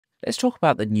Let's talk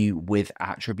about the new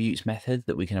withAttributes method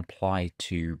that we can apply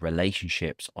to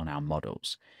relationships on our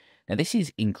models. Now, this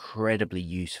is incredibly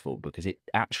useful because it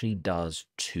actually does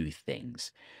two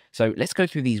things. So let's go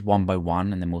through these one by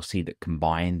one, and then we'll see that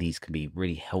combined, these can be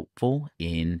really helpful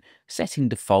in setting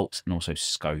defaults and also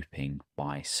scoping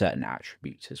by certain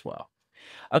attributes as well.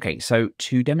 Okay, so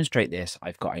to demonstrate this,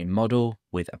 I've got a model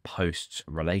with a posts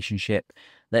relationship.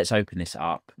 Let's open this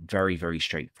up. Very, very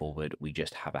straightforward. We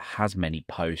just have a has many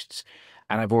posts,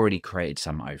 and I've already created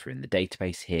some over in the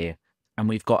database here. And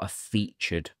we've got a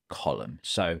featured column.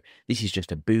 So this is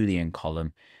just a Boolean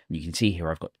column. And you can see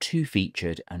here I've got two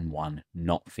featured and one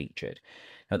not featured.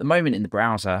 Now, at the moment in the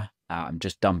browser, I'm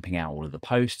just dumping out all of the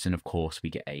posts. And of course, we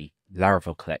get a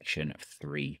Laravel collection of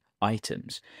 3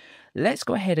 items. Let's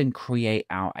go ahead and create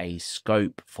out a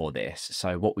scope for this.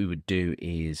 So what we would do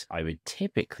is I would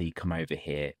typically come over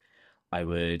here. I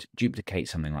would duplicate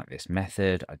something like this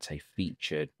method. I'd say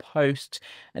featured post,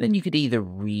 and then you could either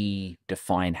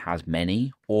redefine has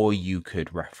many, or you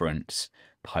could reference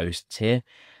posts here.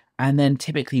 And then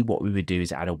typically what we would do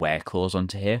is add a where clause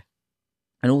onto here.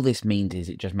 And all this means is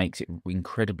it just makes it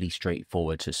incredibly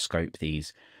straightforward to scope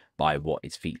these by what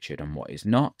is featured and what is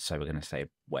not. So we're going to say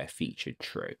where featured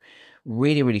true.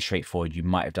 Really, really straightforward. You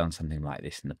might have done something like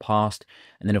this in the past.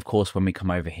 And then, of course, when we come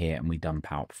over here and we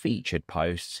dump out featured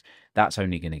posts, that's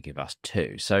only going to give us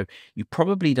 2. So you've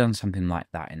probably done something like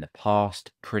that in the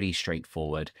past. Pretty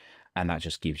straightforward. And that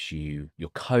just gives you your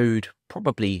code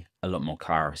probably a lot more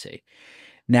clarity.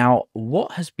 Now,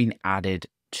 what has been added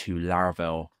to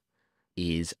Laravel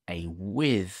is a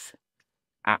with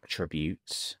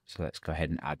attributes. So let's go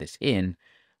ahead and add this in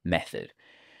method.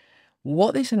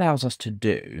 What this allows us to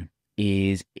do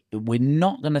is we're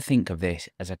not going to think of this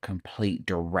as a complete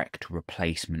direct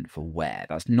replacement for where.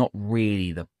 That's not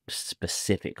really the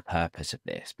specific purpose of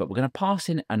this, but we're going to pass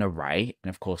in an array. And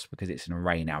of course, because it's an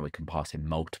array now, we can pass in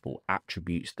multiple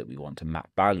attributes that we want to map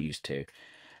values to.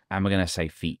 And we're going to say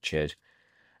featured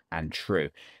and true.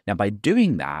 Now, by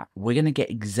doing that, we're going to get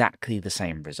exactly the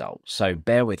same result. So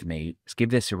bear with me. Let's give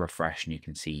this a refresh, and you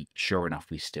can see, sure enough,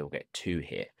 we still get 2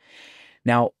 here.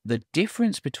 Now, the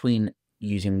difference between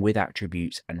using with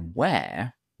attributes and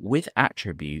where, with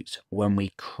attributes, when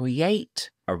we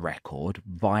create a record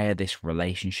via this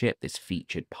relationship, this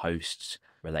featured posts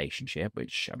relationship,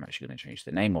 which I'm actually going to change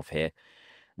the name of here,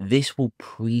 this will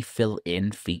pre-fill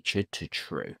in featured to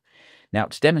true. Now,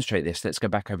 to demonstrate this, let's go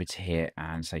back over to here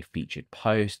and say featured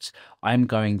posts. I'm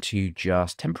going to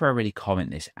just temporarily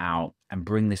comment this out and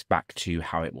bring this back to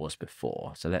how it was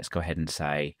before. So let's go ahead and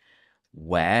say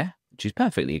where, which is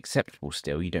perfectly acceptable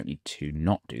still. You don't need to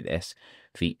not do this,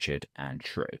 featured and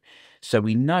true. So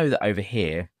we know that over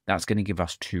here, that's going to give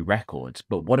us 2 records.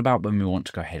 But what about when we want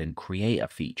to go ahead and create a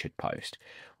featured post?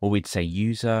 Well, we'd say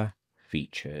user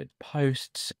featured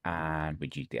posts, and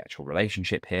we'd use the actual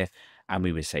relationship here, and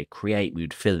we would say create. We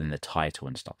would fill in the title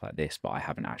and stuff like this, but I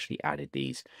haven't actually added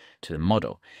these to the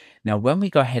model. Now, when we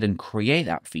go ahead and create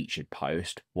that featured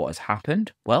post, what has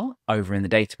happened? Well, over in the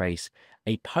database,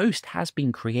 a post has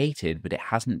been created, but it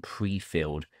hasn't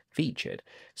pre-filled featured.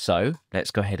 So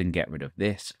let's go ahead and get rid of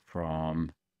this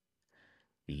from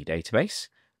the database,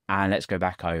 and let's go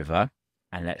back over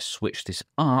and let's switch this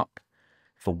up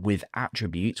for with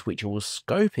attributes, which will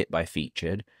scope it by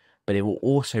featured, but it will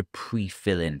also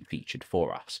pre-fill in featured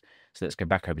for us. So let's go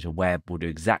back over to web. We'll do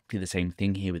exactly the same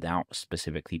thing here without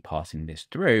specifically passing this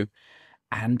through.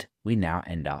 And we now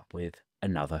end up with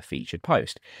another featured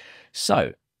post.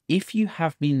 So if you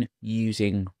have been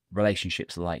using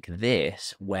relationships like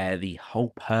this, where the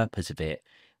whole purpose of it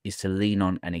is to lean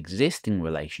on an existing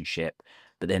relationship,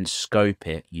 but then scope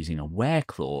it using a where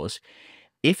clause,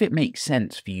 if it makes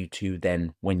sense for you to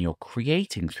then, when you're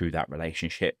creating through that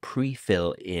relationship,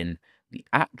 pre-fill in the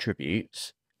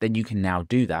attributes, then you can now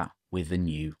do that with the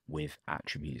new with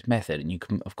attributes method. And you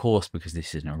can, of course, because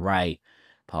this is an array,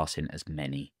 pass in as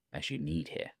many as you need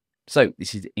here. So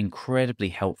this is incredibly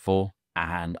helpful,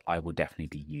 and I will definitely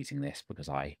be using this because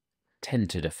I tend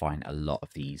to define a lot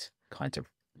of these kinds of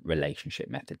relationship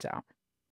methods out.